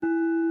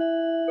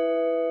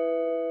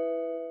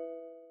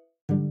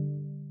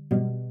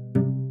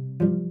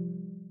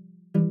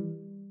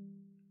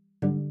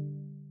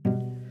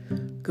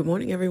Good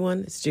morning, everyone.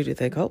 It's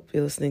Judith Egg Hope.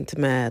 You're listening to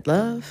Mad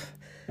Love.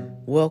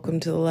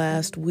 Welcome to the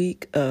last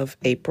week of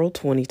April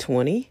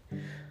 2020.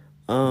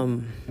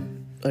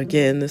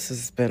 Again, this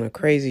has been a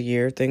crazy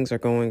year. Things are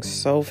going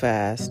so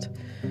fast.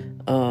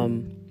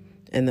 And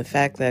the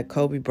fact that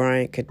Kobe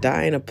Bryant could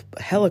die in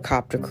a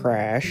helicopter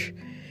crash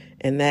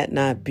and that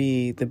not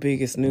be the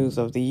biggest news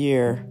of the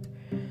year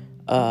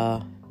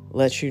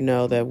lets you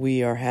know that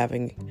we are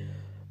having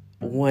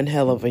one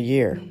hell of a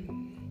year.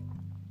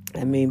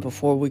 I mean,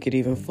 before we could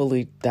even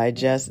fully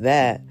digest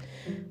that,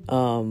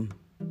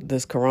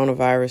 this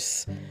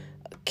coronavirus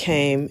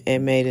came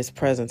and made its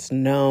presence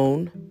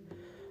known.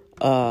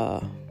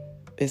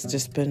 It's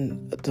just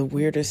been the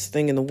weirdest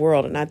thing in the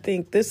world. And I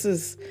think this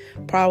is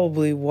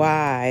probably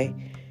why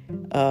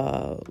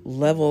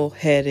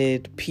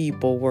level-headed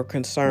people were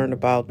concerned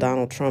about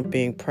Donald Trump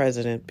being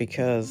president,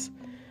 because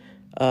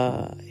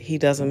he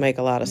doesn't make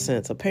a lot of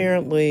sense.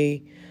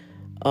 Apparently,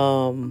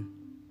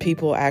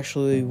 people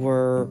actually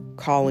were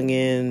calling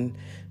in,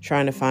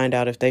 trying to find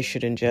out if they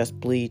should ingest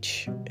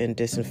bleach and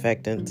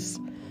disinfectants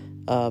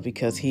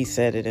because he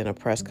said it in a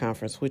press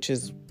conference, which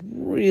is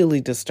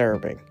really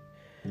disturbing.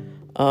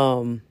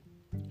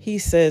 He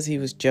says he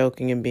was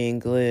joking and being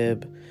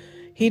glib.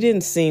 He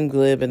didn't seem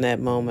glib in that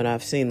moment.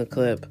 I've seen the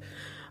clip.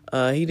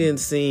 He didn't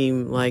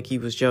seem like he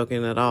was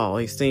joking at all.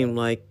 He seemed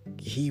like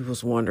he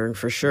was wondering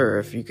for sure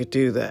if you could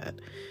do that.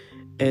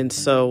 And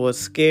so what's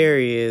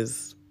scary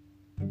is,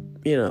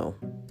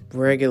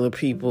 regular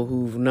people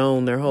who've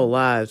known their whole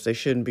lives they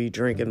shouldn't be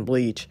drinking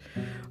bleach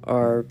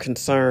are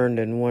concerned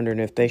and wondering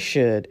if they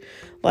should.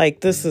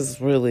 This is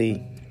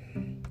really,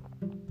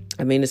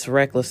 it's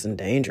reckless and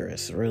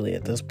dangerous, really,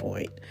 at this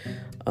point.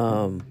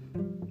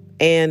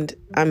 And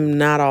I'm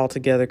not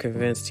altogether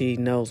convinced he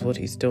knows what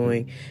he's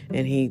doing,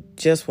 and he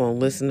just won't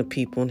listen to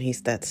people, and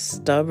he's that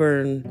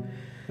stubborn.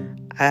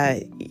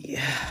 I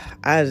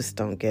just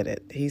don't get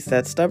it. He's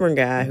that stubborn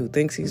guy who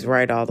thinks he's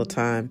right all the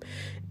time.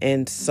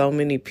 And so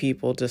many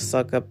people just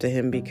suck up to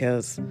him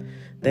because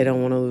they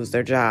don't want to lose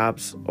their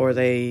jobs, or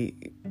they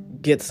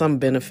get some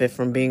benefit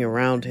from being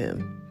around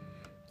him.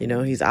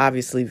 He's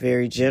obviously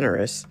very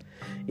generous,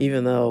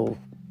 even though,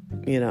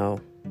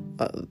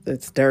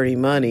 it's dirty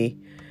money.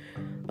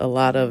 A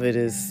lot of it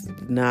is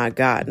not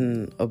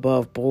gotten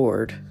above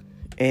board,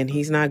 and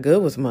he's not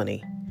good with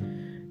money.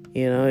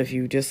 If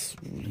you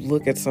just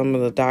look at some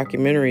of the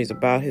documentaries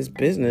about his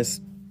business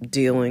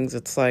dealings,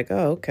 it's like,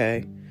 oh,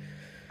 okay.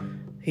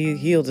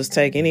 He'll just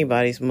take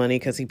anybody's money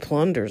because he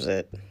plunders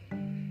it.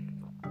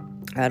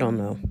 I don't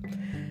know.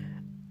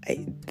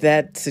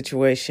 That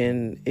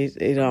situation,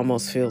 it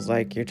almost feels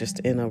like you're just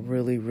in a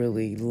really,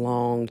 really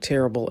long,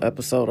 terrible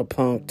episode of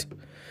Punk'd.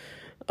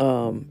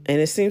 And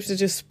it seems to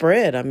just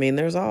spread.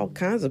 There's all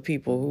kinds of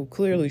people who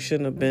clearly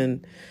shouldn't have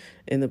been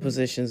in the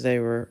positions they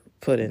were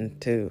put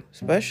into.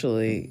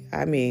 Especially,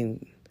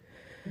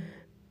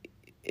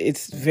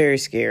 it's very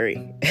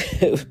scary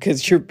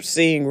because you're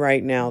seeing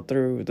right now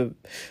through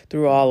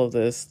all of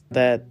this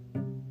that,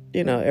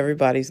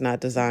 everybody's not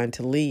designed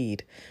to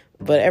lead,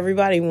 but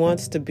everybody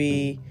wants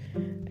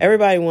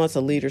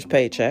a leader's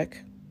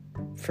paycheck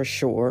for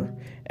sure.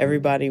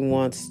 Everybody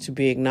wants to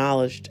be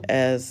acknowledged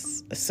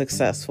as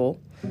successful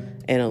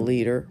and a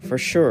leader for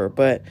sure.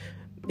 But,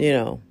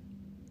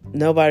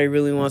 nobody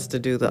really wants to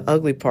do the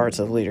ugly parts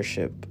of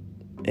leadership.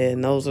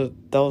 And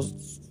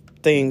those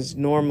things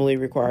normally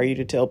require you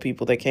to tell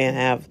people they can't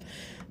have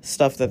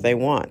stuff that they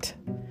want.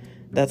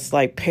 That's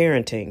like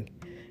parenting.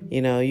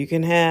 You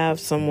can have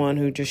someone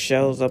who just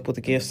shows up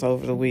with gifts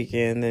over the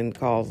weekend and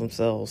calls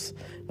themselves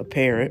a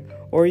parent,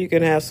 or you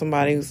can have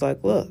somebody who's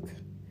like, look,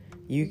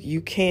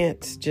 you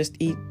can't just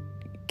eat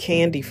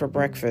candy for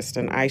breakfast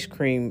and ice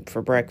cream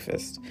for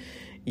breakfast.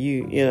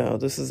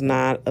 This is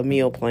not a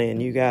meal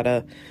plan. You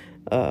gotta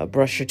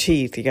brush your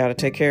teeth. You got to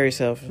take care of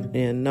yourself.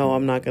 And no,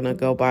 I'm not going to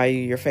go buy you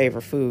your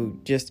favorite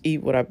food. Just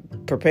eat what I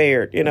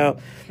prepared.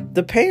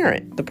 The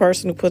parent, the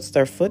person who puts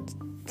their foot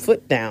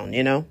down,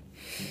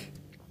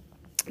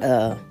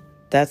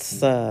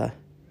 that's kind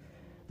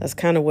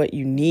of what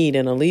you need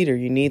in a leader.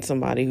 You need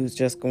somebody who's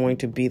just going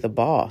to be the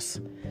boss.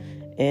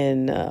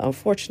 And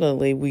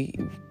unfortunately,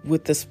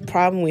 with this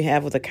problem we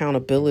have with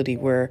accountability,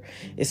 where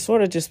it's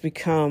sort of just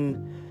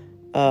become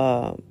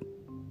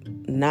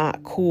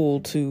not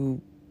cool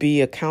to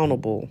be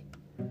accountable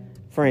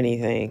for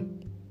anything,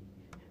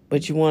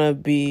 but you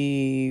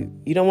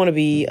don't want to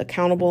be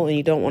accountable, and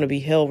you don't want to be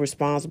held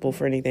responsible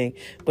for anything,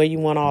 but you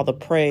want all the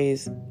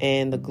praise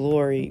and the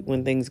glory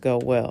when things go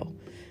well.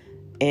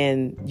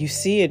 And you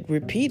see it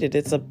repeated.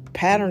 It's a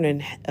pattern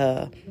in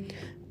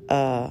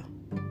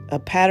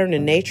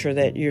nature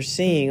that you're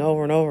seeing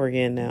over and over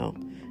again now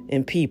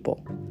in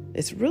people.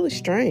 It's really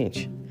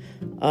strange.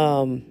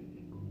 And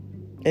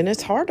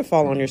it's hard to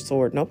fall on your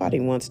sword. Nobody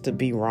wants to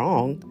be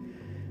wrong.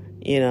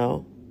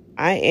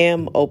 I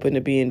am open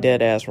to being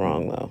dead ass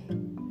wrong though.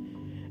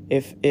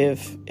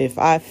 If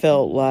I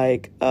felt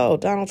like, oh,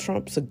 Donald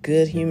Trump's a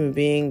good human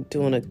being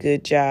doing a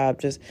good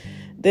job,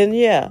 then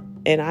yeah.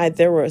 And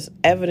there was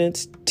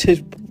evidence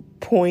to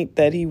point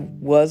that he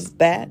was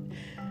that.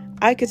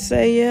 I could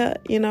say,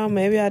 yeah,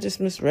 maybe I just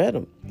misread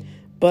them.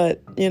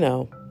 But,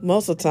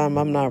 most of the time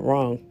I'm not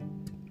wrong.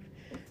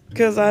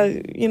 Because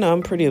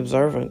I'm pretty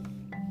observant.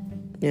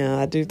 Yeah,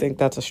 I do think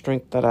that's a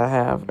strength that I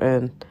have.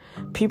 And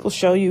people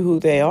show you who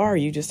they are.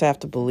 You just have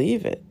to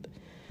believe it.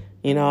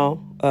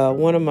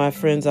 One of my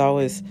friends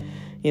always,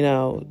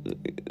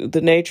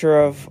 the nature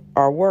of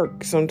our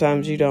work,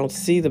 sometimes you don't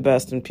see the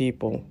best in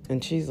people.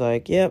 And she's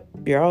like, yep,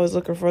 you're always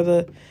looking for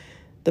the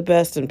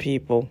best in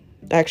people.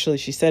 Actually,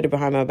 she said it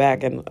behind my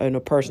back, and a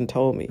person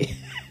told me.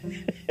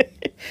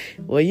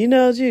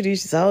 Well, Judy,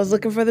 she's always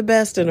looking for the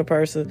best in a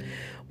person.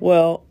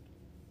 Well,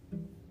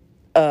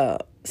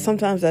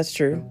 sometimes that's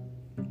true.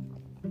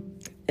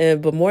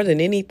 But more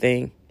than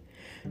anything,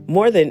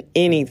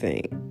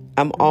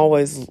 I'm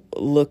always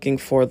looking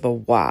for the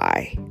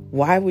why.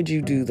 Why would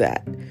you do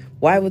that?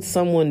 Why would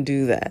someone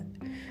do that?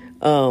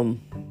 And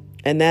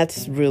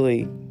that's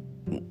really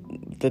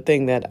the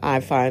thing that I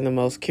find the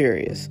most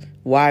curious.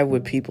 Why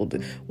would people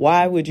do?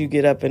 Why would you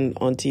get up on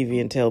TV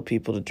and tell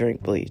people to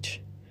drink bleach?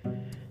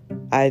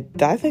 I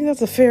think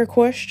that's a fair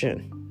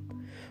question.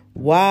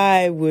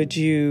 Why would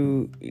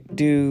you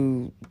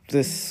do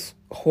this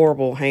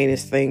horrible,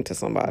 heinous thing to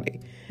somebody?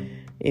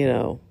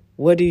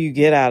 What do you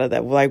get out of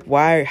that? Like,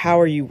 why?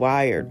 How are you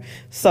wired?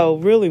 So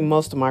really,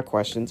 most of my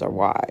questions are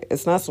why.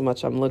 It's not so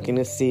much I'm looking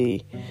to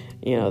see,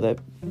 that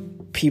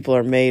people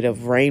are made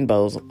of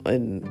rainbows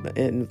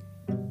and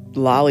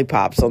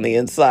lollipops on the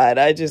inside.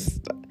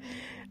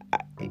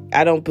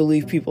 I don't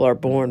believe people are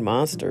born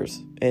monsters,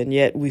 and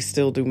yet we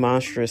still do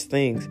monstrous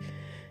things,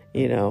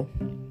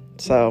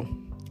 So,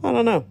 I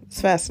don't know.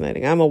 It's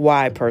fascinating. I'm a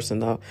why person,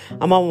 though.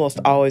 I'm almost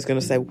always going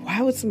to say,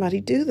 why would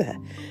somebody do that?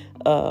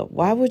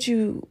 Why would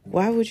you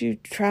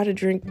try to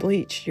drink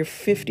bleach? You're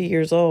 50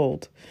 years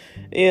old.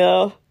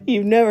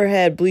 You've never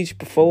had bleach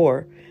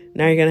before.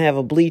 Now you're going to have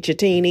a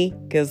bleach-a-teeny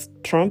because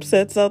Trump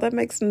said so. That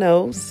makes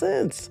no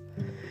sense.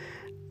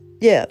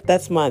 Yeah,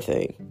 that's my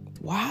thing.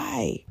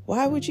 Why?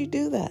 Why would you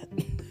do that?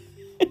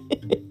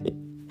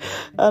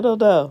 I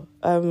don't know.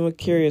 I'm a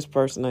curious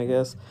person, I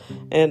guess.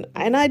 And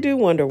I do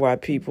wonder why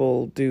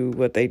people do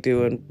what they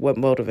do and what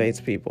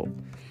motivates people.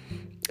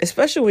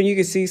 Especially when you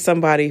can see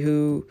somebody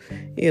who,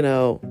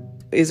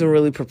 isn't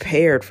really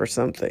prepared for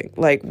something.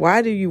 Like,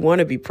 why do you want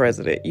to be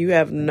president? You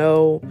have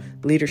no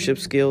leadership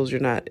skills.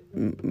 You're not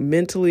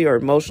mentally or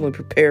emotionally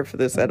prepared for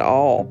this at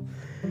all.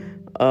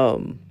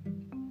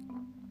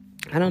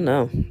 I don't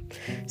know.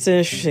 It's an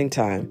interesting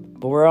time.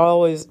 But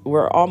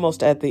we're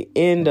almost at the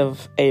end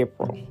of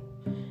April.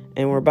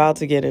 And we're about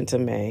to get into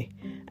May.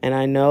 And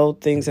I know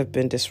things have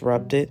been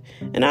disrupted.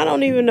 And I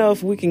don't even know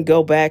if we can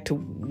go back to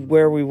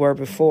where we were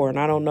before. And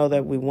I don't know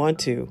that we want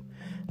to.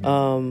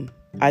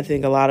 I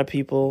think a lot of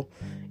people,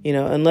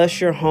 unless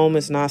your home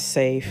is not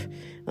safe,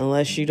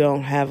 unless you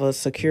don't have a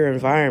secure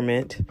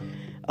environment,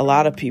 a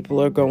lot of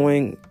people are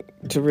going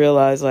to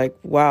realize like,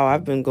 wow,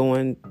 I've been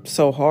going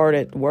so hard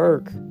at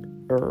work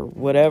or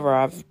whatever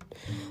I've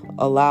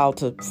allowed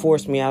to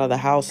force me out of the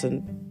house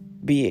and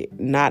be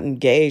not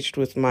engaged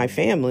with my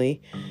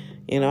family.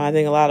 I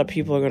think a lot of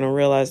people are going to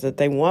realize that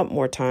they want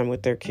more time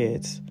with their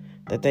kids,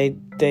 that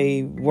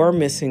they were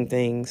missing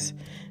things.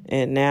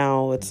 And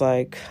now it's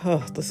like,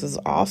 oh, this is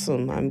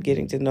awesome. I'm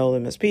getting to know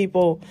them as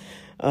people.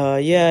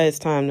 It's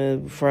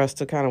time for us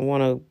to kind of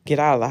want to get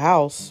out of the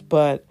house.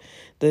 But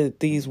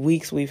these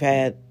weeks we've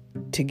had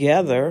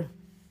together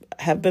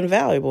have been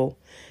valuable.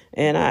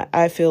 And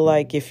I feel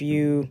like if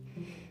you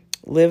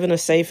live in a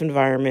safe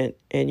environment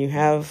and you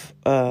have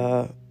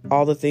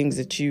all the things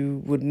that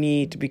you would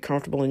need to be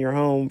comfortable in your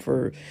home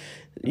for,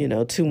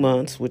 2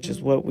 months, which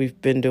is what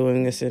we've been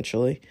doing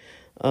essentially.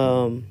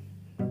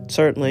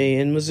 Certainly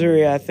in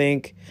Missouri, I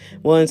think,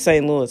 in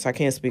St. Louis, I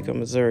can't speak on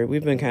Missouri.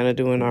 We've been kind of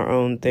doing our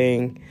own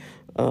thing.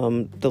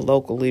 The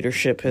local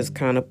leadership has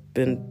kind of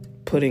been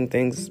putting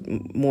things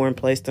more in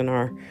place than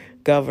our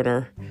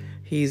governor.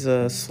 He's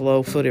a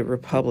slow-footed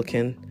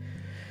Republican.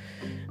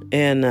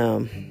 And,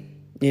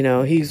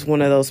 he's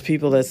one of those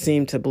people that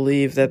seem to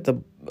believe that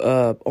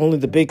only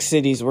the big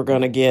cities were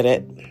going to get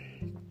it.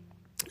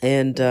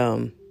 And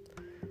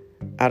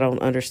I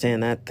don't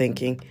understand that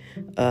thinking.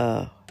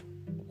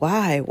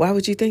 Why? Why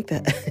would you think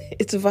that?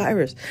 It's a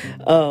virus.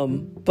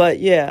 But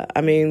yeah,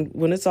 I mean,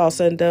 when it's all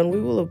said and done, we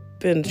will have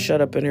been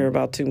shut up in here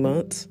about 2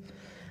 months.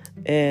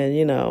 And,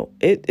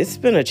 it's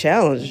been a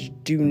challenge.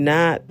 Do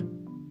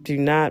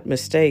not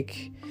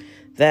mistake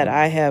that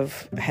I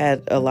have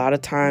had a lot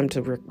of time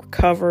to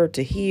recover,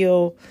 to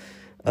heal,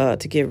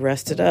 to get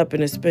rested up.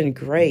 And it's been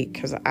great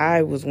because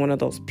I was one of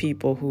those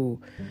people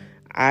who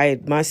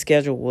my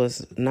schedule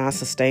was not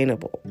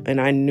sustainable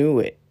and I knew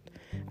it.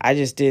 I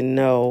just didn't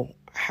know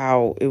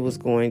how it was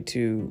going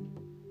to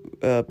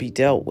be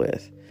dealt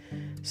with.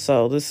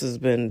 So this has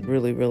been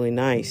really, really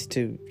nice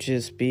to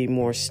just be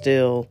more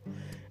still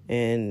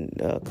and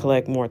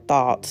collect more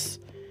thoughts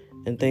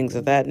and things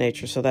of that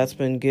nature. So that's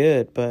been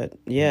good. But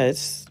yeah,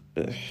 it's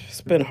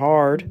been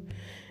hard.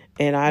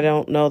 And I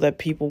don't know that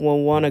people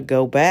will want to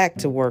go back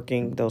to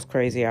working those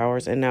crazy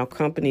hours. And now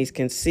companies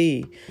can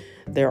see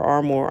there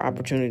are more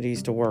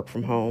opportunities to work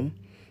from home.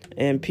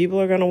 And people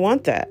are going to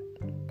want that.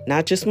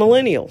 Not just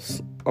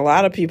millennials. A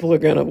lot of people are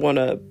going to want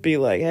to be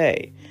like,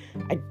 hey,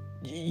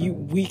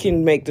 we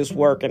can make this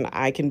work, and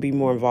I can be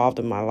more involved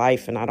in my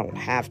life, and I don't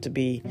have to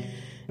be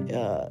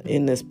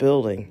in this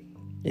building,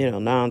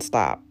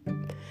 nonstop.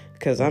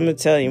 Because I'm going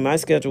to tell you, my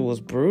schedule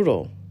was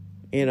brutal.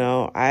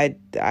 I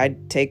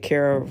take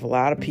care of a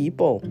lot of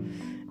people,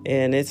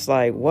 and it's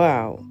like,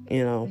 wow,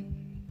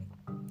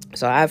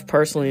 So I've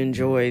personally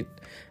enjoyed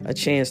a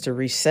chance to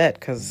reset,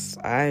 because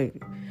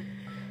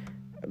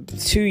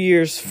 2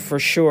 years for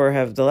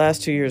sure the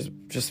last 2 years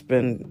just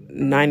been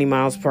 90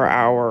 miles per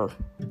hour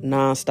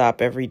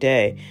nonstop every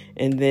day.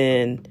 And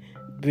then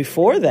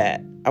before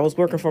that, I was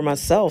working for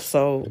myself.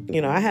 So,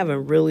 I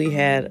haven't really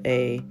had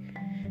a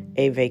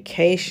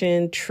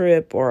vacation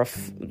trip or a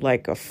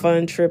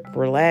fun trip,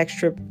 relaxed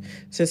trip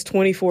since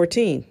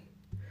 2014.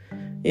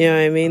 You know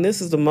what I mean?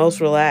 This is the most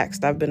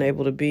relaxed I've been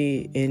able to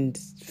be in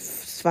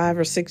 5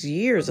 or 6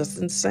 years. That's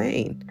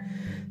insane.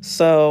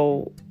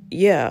 So,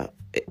 yeah,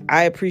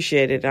 I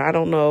appreciate it. I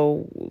don't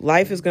know.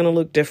 Life is going to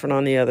look different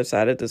on the other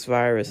side of this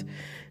virus.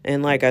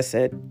 And like I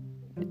said,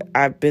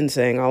 I've been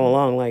saying all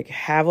along,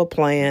 have a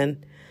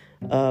plan,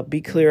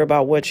 be clear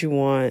about what you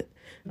want.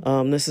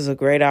 This is a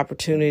great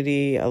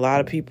opportunity. A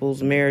lot of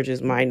people's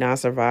marriages might not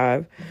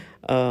survive.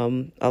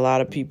 A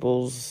lot of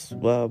people's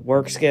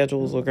work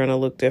schedules are going to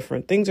look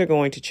different. Things are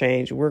going to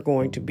change. We're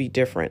going to be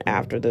different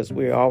after this.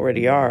 We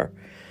already are.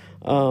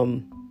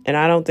 And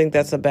I don't think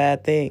that's a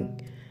bad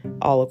thing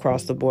all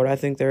across the board. I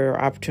think there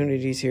are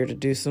opportunities here to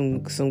do some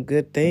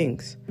good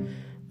things,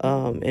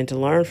 and to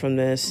learn from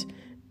this,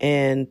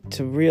 and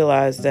to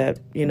realize that,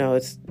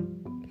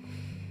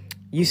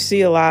 you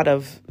see a lot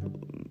of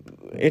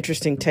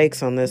interesting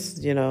takes on this.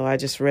 I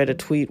just read a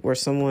tweet where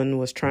someone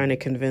was trying to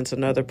convince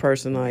another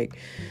person,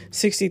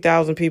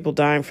 60,000 people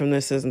dying from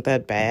this isn't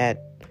that bad.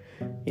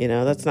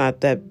 That's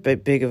not that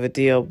big of a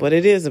deal, but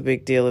it is a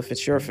big deal if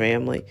it's your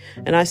family.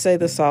 And I say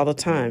this all the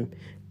time.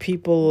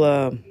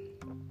 People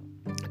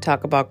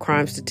talk about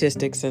crime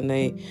statistics, and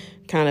they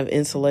kind of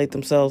insulate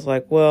themselves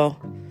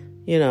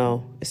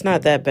it's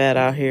not that bad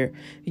out here.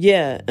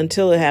 Yeah,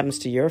 until it happens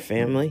to your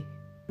family,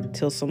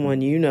 until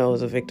someone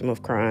is a victim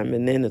of crime,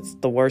 and then it's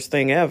the worst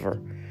thing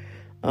ever.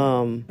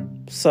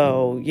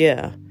 So,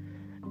 yeah,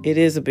 it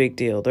is a big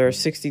deal. There are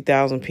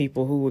 60,000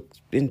 people who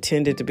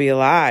intended to be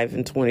alive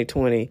in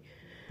 2020.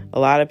 A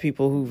lot of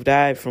people who've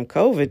died from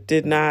COVID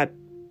did not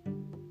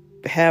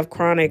have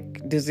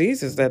chronic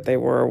diseases that they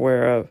were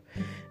aware of.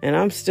 And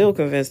I'm still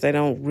convinced they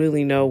don't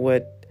really know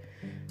what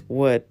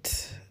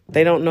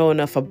they don't know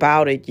enough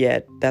about it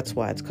yet. That's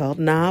why it's called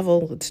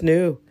novel. It's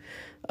new.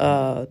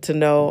 To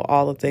know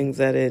all the things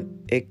that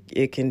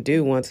it can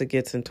do once it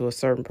gets into a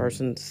certain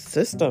person's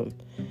system.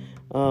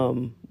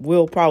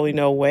 We'll probably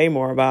know way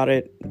more about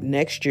it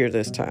next year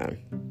this time.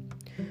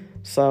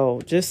 So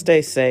just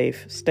stay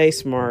safe, stay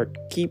smart,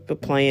 keep a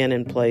plan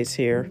in place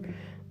here,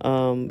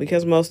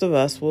 because most of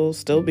us will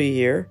still be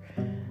here.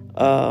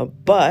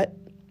 But,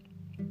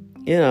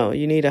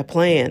 you need a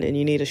plan, and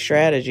you need a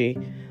strategy,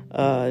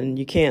 and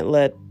you can't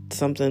let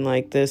something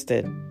like this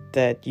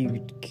that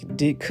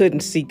you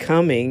couldn't see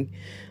coming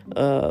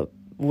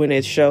when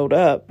it showed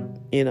up.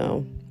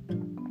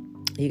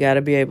 You got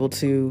to be able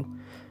to,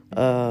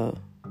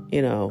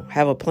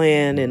 have a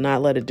plan and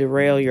not let it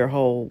derail your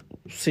whole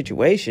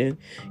situation.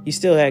 You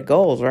still had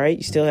goals, right?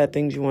 You still had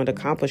things you wanted to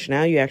accomplish.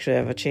 Now you actually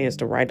have a chance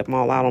to write them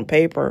all out on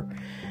paper,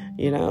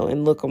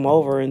 and look them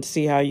over and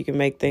see how you can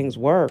make things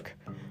work.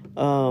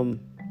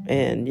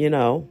 And,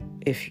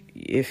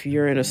 if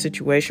you're in a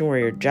situation where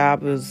your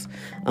job is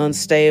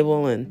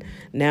unstable, and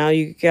now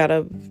you got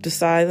to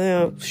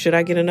decide, should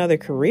I get another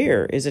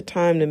career? Is it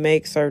time to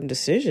make certain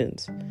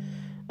decisions?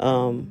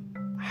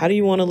 How do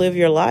you want to live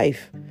your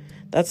life?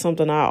 That's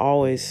something I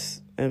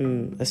always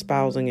am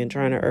espousing and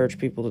trying to urge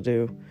people to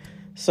do.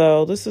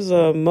 So this is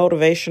a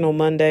motivational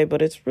Monday,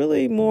 but it's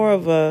really more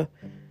of a,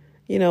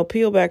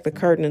 peel back the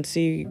curtain and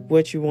see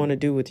what you want to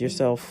do with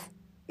yourself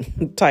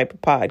type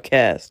of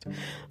podcast.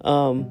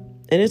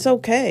 And it's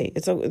okay.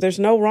 There's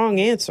no wrong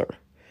answer.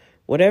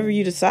 Whatever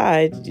you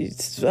decide,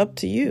 it's up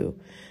to you.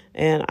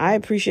 And I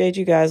appreciate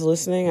you guys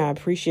listening. I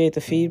appreciate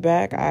the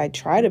feedback. I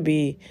try to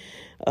be,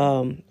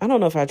 I don't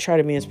know if I try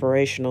to be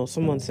inspirational.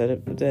 Someone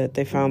said that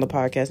they found the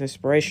podcast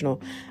inspirational.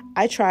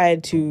 I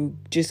tried to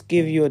just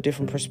give you a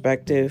different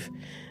perspective,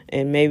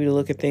 and maybe to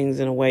look at things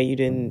in a way you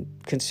didn't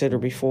consider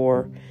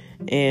before,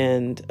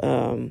 and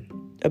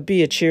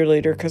be a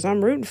cheerleader, because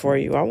I'm rooting for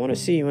you. I want to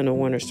see you in the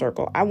winner's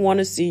circle. I want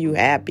to see you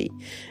happy.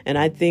 And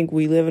I think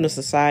we live in a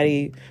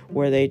society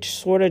where they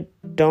sort of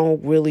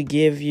don't really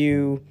give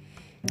you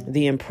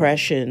the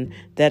impression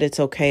that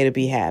it's okay to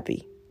be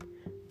happy.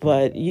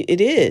 But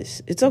it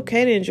is. It's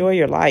okay to enjoy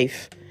your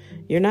life.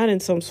 You're not in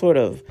some sort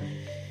of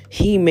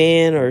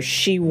He-Man or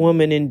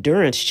She-Woman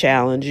endurance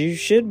challenge. You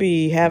should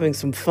be having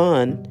some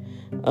fun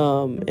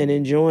and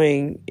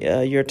enjoying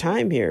your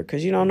time here,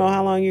 because you don't know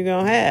how long you're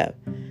going to have.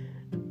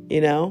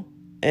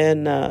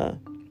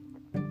 And,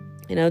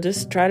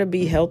 just try to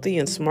be healthy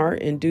and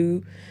smart and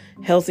do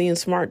healthy and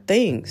smart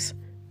things.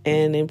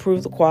 and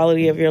improve the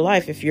quality of your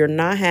life. If you're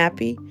not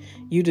happy,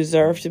 you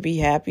deserve to be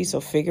happy.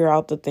 So figure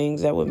out the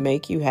things that would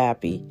make you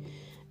happy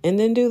and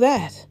then do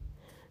that,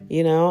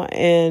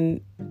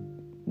 and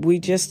we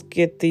just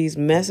get these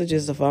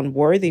messages of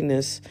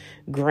unworthiness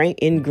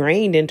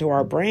ingrained into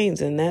our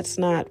brains. And that's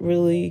not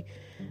really,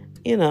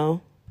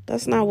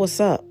 that's not what's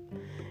up.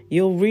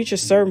 You'll reach a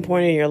certain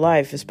point in your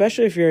life,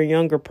 especially if you're a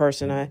younger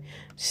person. I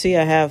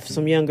have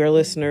some younger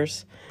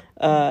listeners.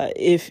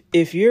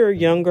 If you're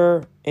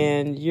younger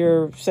and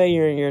you're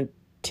in your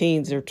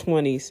teens or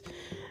 20s,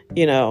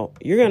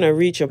 you're going to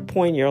reach a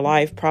point in your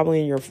life, probably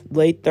in your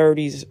late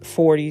 30s,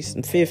 40s,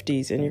 and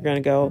 50s, and you're going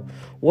to go,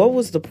 what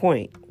was the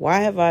point? Why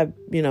have I,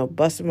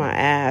 busted my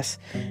ass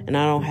and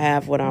I don't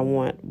have what I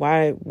want?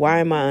 Why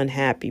am I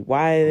unhappy?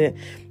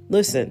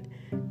 Listen,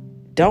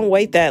 don't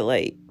wait that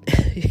late.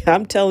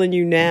 I'm telling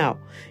you now,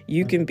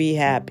 you can be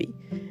happy.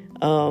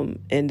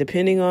 And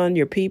depending on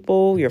your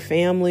people, your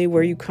family,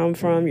 where you come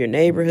from, your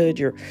neighborhood,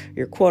 your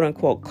quote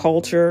unquote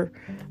culture,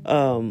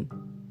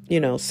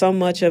 so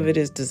much of it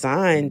is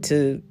designed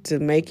to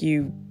make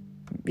you,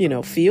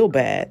 feel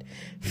bad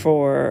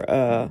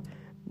for,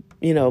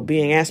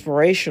 being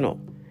aspirational,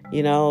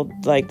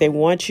 like they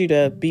want you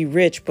to be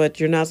rich, but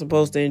you're not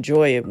supposed to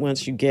enjoy it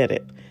once you get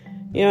it.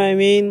 You know what I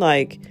mean?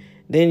 Like,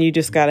 then you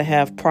just got to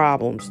have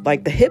problems.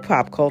 Like the hip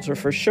hop culture,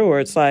 for sure.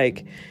 It's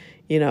like,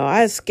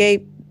 I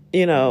escaped,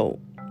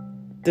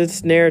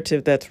 this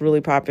narrative that's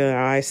really popular.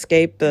 I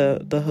escaped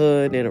the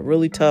hood and a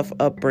really tough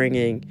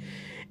upbringing.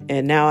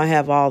 And now I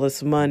have all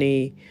this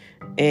money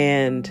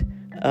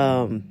and,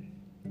 I'm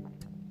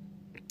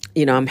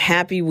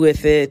happy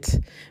with it,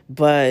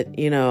 but,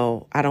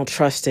 I don't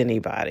trust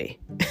anybody.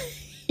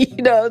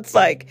 It's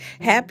like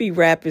happy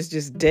rap is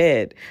just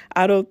dead.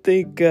 I don't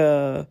think,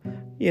 who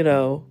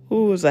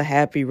was a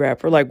happy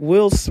rapper? Like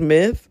Will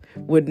Smith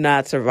would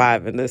not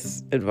survive in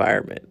this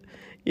environment,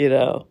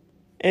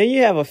 And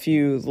you have a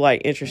few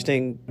like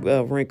interesting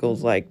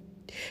wrinkles, like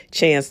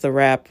Chance the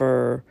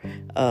Rapper.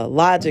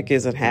 Logic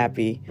isn't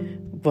happy,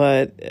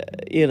 but,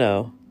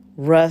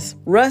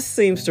 Russ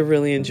seems to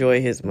really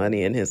enjoy his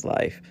money in his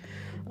life.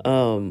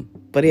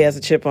 But he has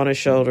a chip on his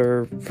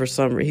shoulder for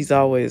some reason. He's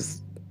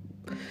always,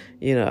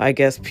 I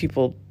guess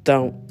people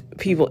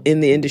in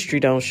the industry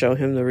don't show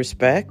him the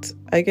respect,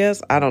 I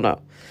guess. I don't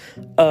know.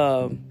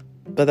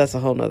 But that's a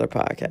whole nother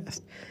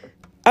podcast.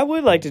 I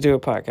would like to do a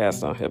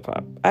podcast on hip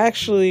hop. I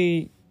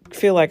actually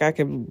feel like I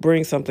could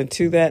bring something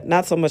to that.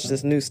 Not so much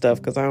this new stuff,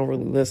 because I don't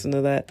really listen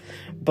to that.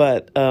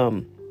 But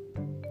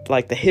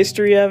like the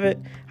history of it,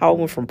 how it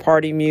went from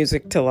party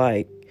music to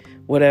like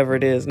whatever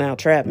it is now,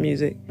 trap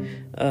music.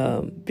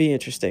 Be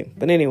interesting.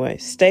 But anyway,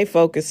 stay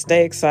focused,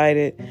 stay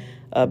excited.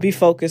 Be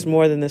focused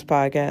more than this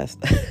podcast.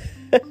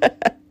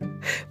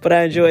 But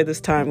I enjoyed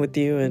this time with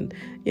you. And,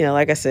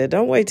 like I said,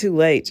 don't wait too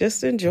late.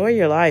 Just enjoy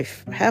your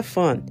life. Have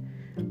fun.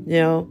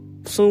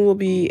 Soon we'll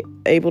be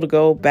able to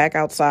go back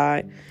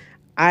outside.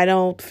 I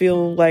don't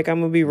feel like I'm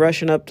going to be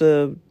rushing up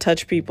to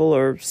touch people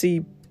or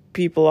see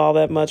people all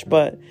that much.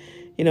 But,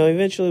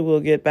 eventually we'll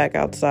get back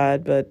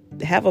outside. But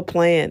have a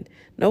plan.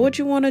 Know what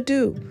you want to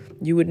do.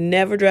 You would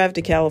never drive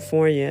to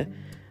California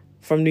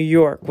from New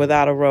York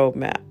without a road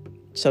map.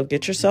 So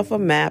get yourself a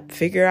map,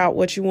 figure out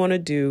what you want to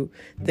do,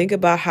 think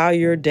about how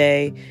your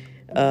day,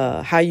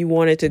 how you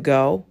want it to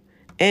go,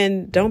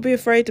 and don't be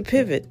afraid to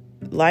pivot.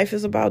 Life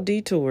is about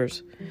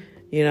detours.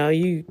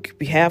 You could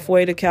be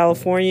halfway to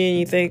California and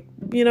you think,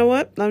 you know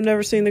what? I've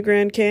never seen the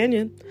Grand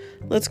Canyon.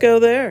 Let's go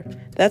there.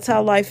 That's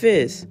how life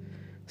is.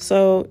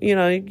 So,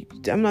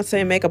 I'm not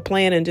saying make a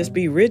plan and just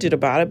be rigid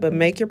about it, but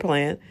make your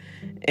plan.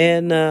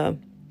 And,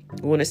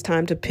 when it's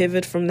time to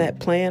pivot from that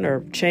plan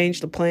or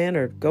change the plan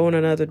or go in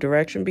another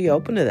direction, be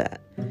open to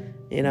that.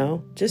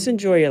 Just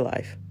enjoy your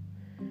life.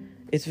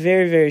 It's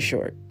very, very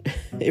short.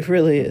 It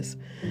really is.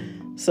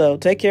 So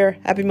take care.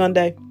 Happy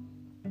Monday.